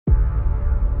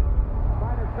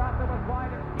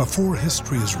Before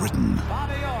history is written,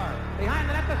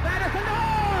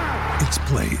 it's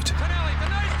played.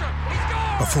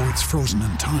 Before it's frozen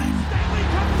in time,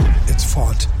 it's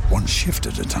fought one shift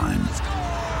at a time.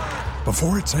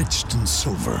 Before it's etched in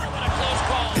silver,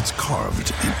 it's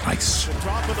carved in ice.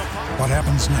 What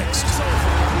happens next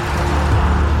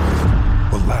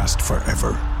will last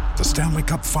forever. The Stanley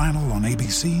Cup Final on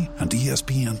ABC and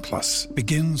ESPN Plus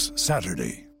begins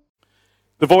Saturday.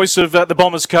 The voice of the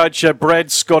Bombers coach,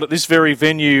 Brad Scott, at this very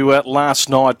venue last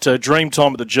night. Dream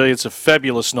time at the G. It's a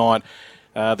fabulous night.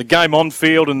 The game on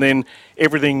field and then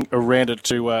everything around it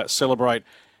to celebrate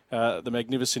the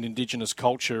magnificent Indigenous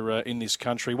culture in this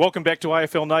country. Welcome back to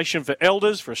AFL Nation for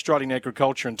Elders, for Australian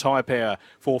Agriculture and Tyre Power.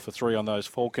 4 for 3 on those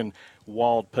Falcon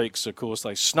Wild Peaks. Of course,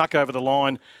 they snuck over the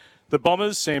line. The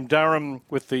Bombers, Sam Durham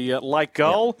with the late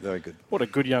goal. Yep, very good. What a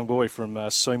good young boy from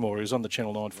Seymour. He was on the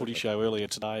Channel 9 footy show earlier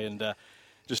today, and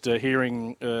just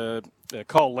hearing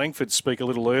Cole Langford speak a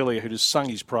little earlier, who just sung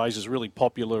his praises, really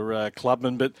popular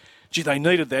clubman. But, gee, they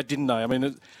needed that, didn't they? I mean,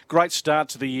 a great start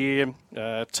to the year,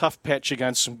 tough patch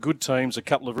against some good teams, a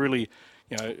couple of really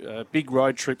big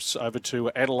road trips over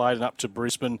to Adelaide and up to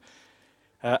Brisbane.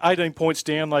 18 points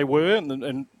down they were,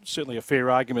 and certainly a fair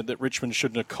argument that Richmond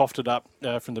shouldn't have coughed it up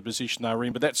from the position they were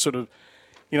in. But that's sort of,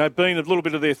 been a little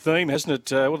bit of their theme,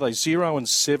 hasn't it? What are they,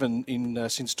 0-7 in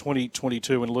since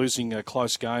 2022 and losing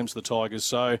close games, the Tigers.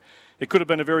 So it could have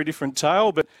been a very different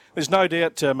tale, but there's no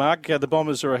doubt, Mark, the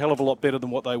Bombers are a hell of a lot better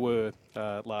than what they were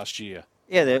last year.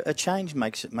 Yeah, a change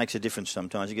makes a difference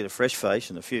sometimes. You get a fresh face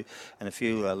and a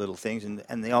few little things,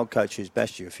 and the old coach who's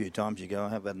bashed you a few times, you go,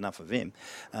 I've had enough of him.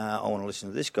 I want to listen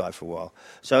to this guy for a while.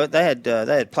 So they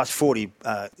had plus 40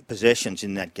 possessions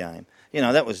in that game.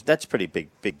 That's a pretty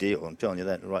big deal. I'm telling you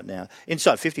that right now.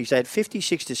 Inside 50s, they had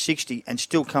 56-60 and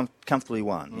still comfortably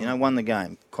won. Won the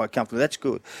game quite comfortably. That's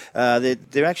good.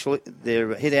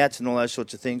 Their hit outs and all those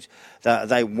sorts of things.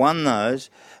 They won those.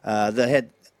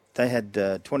 They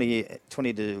had 20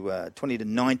 to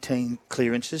 19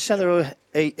 clearances, so they were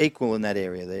equal in that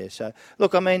area there. So,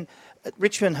 look, I mean,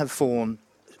 Richmond have fallen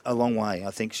a long way,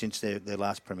 I think, since their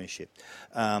last premiership.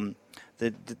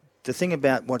 The thing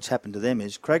about what's happened to them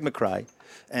is Craig McRae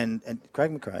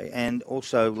and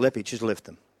also Lepage has left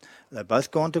them. They've both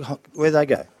gone to where they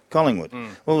go, Collingwood.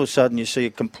 All of a sudden, you see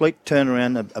a complete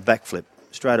turnaround, a backflip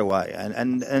straight away,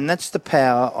 and that's the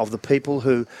power of the people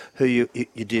who you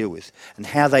deal with and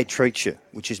how they treat you,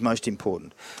 which is most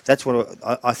important. That's what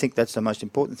I think. That's the most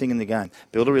important thing in the game.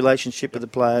 Build a relationship with the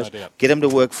players, get them to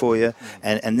work for you,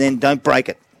 and then don't break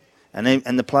it. And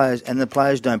the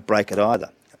players don't break it either.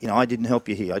 I didn't help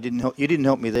you here. You didn't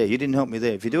help me there. You didn't help me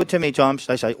there. If you do it too many times,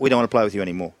 they say we don't want to play with you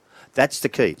anymore. That's the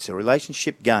key. It's a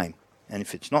relationship game. And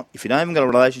if you don't even got a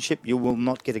relationship, you will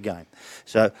not get a game.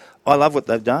 So I love what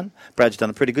they've done. Brad's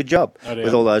done a pretty good job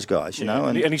with all those guys,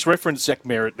 And he's referenced Zach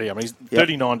Merritt there. I mean, he's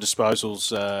 39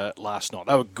 disposals last night.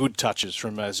 They were good touches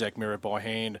from Zach Merritt by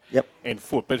hand and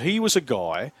foot. But he was a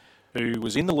guy who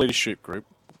was in the leadership group,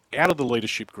 out of the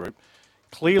leadership group,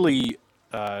 clearly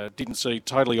didn't see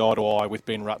totally eye to eye with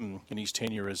Ben Rutten in his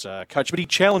tenure as coach. But he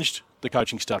challenged the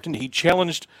coaching staff, didn't he? He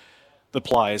challenged the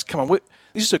players. Come on,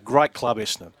 this is a great club,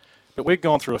 Essendon. But we've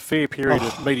gone through a fair period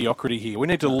of mediocrity here. We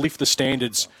need to lift the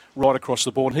standards right across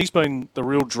the board. And he's been the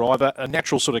real driver, a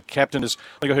natural sort of captain, as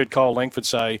I think I heard Cole Langford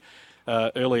say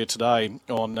earlier today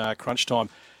on Crunch Time.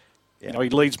 He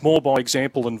leads more by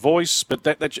example than voice, but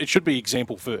that it should be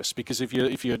example first, because if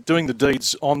you're doing the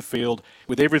deeds on field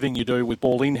with everything you do with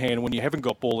ball in hand, when you haven't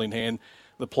got ball in hand,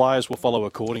 the players will follow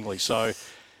accordingly. So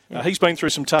he's been through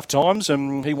some tough times,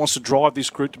 and he wants to drive this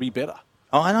group to be better.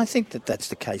 Oh, and I think that's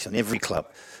the case on every club.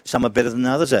 Some are better than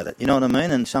others at it, you know what I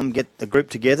mean? And some get the group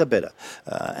together better.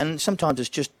 And sometimes it's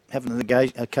just having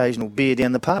an occasional beer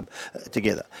down the pub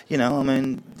together.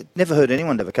 Never hurt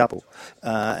anyone to have a couple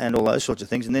and all those sorts of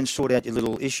things, and then sort out your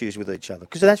little issues with each other.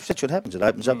 Because that's what happens. It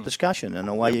opens up discussion, and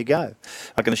away you go.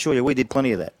 I can assure you we did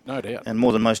plenty of that. No doubt. And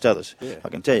more than most others, I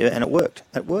can tell you. And it worked.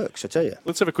 It works, I tell you.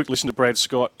 Let's have a quick listen to Brad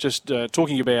Scott just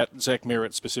talking about Zach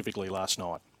Merritt specifically last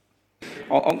night.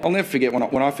 I'll never forget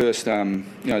when I first,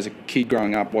 as a kid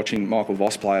growing up watching Michael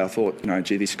Voss play, I thought,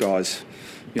 gee, this guy's,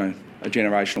 a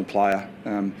generational player.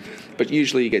 But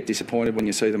usually you get disappointed when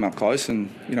you see them up close. And,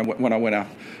 when I went up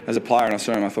as a player and I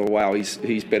saw him, I thought, wow,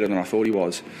 he's better than I thought he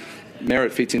was.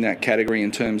 Merritt fits in that category in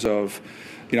terms of,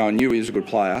 I knew he was a good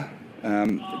player,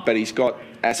 but he's got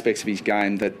aspects of his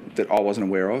game that I wasn't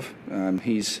aware of.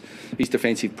 His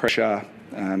defensive pressure,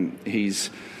 he's,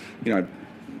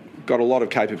 got a lot of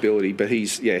capability, but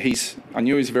I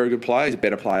knew he was a very good player. He's a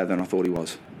better player than I thought he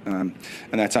was. And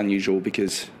that's unusual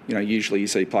because, usually you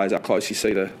see players up close, you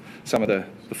see some of the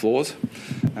flaws.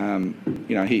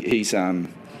 He's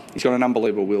got an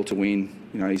unbelievable will to win.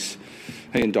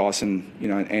 He and Dyson,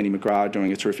 and Andy McGrath are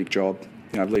doing a terrific job,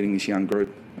 leading this young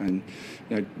group. And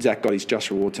Zach got his just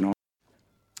reward tonight.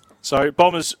 So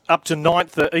Bombers up to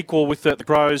 9th, equal with the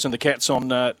Crows and the Cats on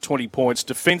 20 points.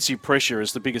 Defensive pressure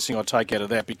is the biggest thing I take out of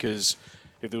that, because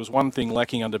if there was one thing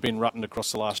lacking under Ben Rutten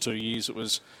across the last 2 years, it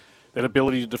was that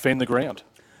ability to defend the ground.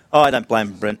 Oh, I don't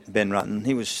blame Ben Rutten.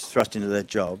 He was thrust into that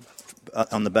job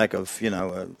on the back of,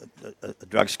 a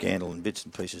drug scandal and bits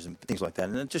and pieces and things like that,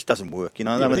 and it just doesn't work. He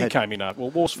came in,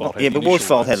 Worsfold had but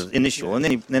Worsfold had an initial, and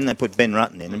then they put Ben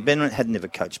Rutten in, and Ben Rutten had never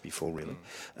coached before, really.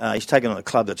 He's taken on a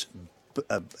club that's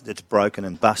broken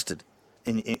and busted,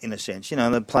 in a sense.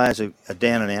 The players are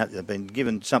down and out. They've been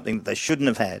given something that they shouldn't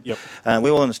have had. Yep. We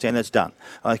all understand that's done.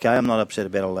 Okay, I'm not upset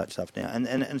about all that stuff now. And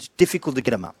it's difficult to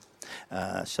get them up.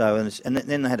 And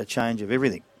then they had a change of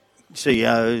everything.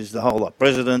 CEOs, the whole lot,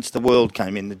 presidents, the world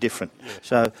came in, the different. Yeah.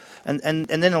 So, and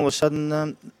then all of a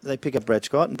sudden they pick up Brad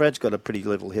Scott, and Brad's got a pretty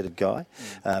level-headed guy.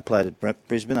 Played at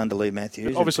Brisbane under Lee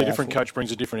Matthews. Obviously, a different coach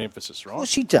brings a different emphasis, right? Of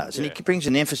course he does, and he brings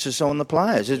an emphasis on the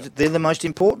players. Yeah. They're the most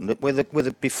important.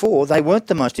 Whether before they weren't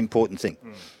the most important thing.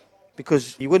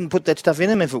 Because you wouldn't put that stuff in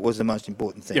them if it was the most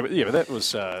important thing. Yeah, but that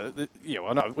was, I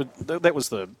know, that was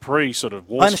the pre-sort of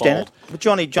Worsfold. I understand it.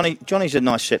 But Johnny's a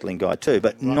nice settling guy too,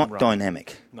 but not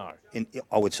dynamic. No.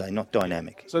 I would say not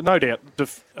dynamic. So no doubt,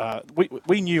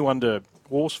 we knew under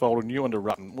Worsfold and knew under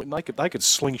Rutten, they could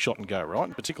slingshot and go,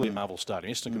 right? Particularly at Marvel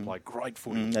Stadium. Essendon could play great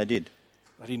footy. They did.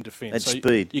 They didn't defend. At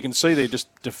speed. You can see they're just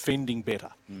defending better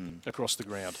across the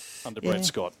ground under Brad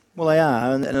Scott. Well, they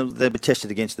are, and they'll be tested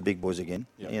against the big boys again.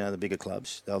 Yep. The bigger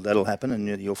clubs. That'll happen,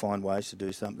 and you'll find ways to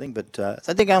do something. But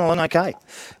they're going along okay.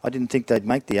 I didn't think they'd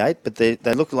make the 8, but they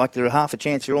look like they're half a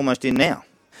chance. They're almost in now.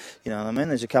 You know what I mean?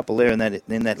 There's a couple there in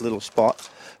that little spot.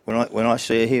 When I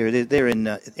see it here, they're in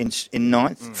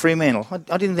 9th. Fremantle.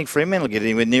 I didn't think Fremantle would get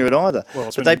anywhere near it either.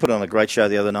 But they put on a great show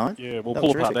the other night. Yeah, we'll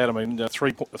pull apart that. I mean,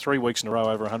 3 weeks in a row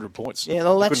over 100 points. Yeah,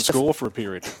 well, couldn't score for a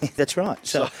period. That's right.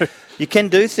 So you can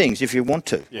do things if you want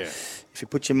to. Yeah. If you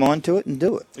put your mind to it and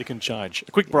do it. It can change.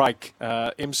 A quick break.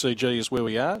 MCG is where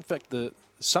we are. In fact, the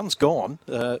sun's gone.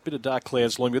 A bit of dark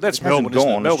clouds looming. But that's Melbourne, isn't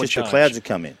it? Melbourne it's just change. The clouds have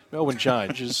come in. Melbourne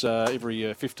changes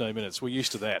every 15 minutes. We're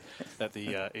used to that at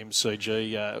the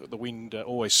MCG. The wind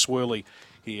always swirly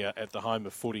here at the home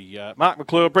of footy. Mark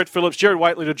McClure, Brett Phillips, Jerry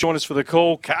Waitley to join us for the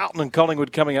call. Carlton and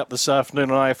Collingwood coming up this afternoon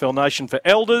on AFL Nation for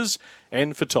Elders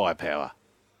and for Tyre Power.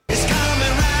 It's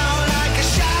coming round like a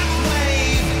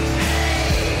shockwave.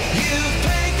 You've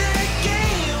played the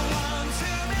game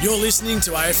once. You're listening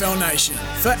to AFL Nation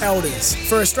for Elders,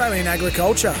 for Australian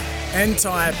Agriculture and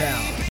Tyre Power.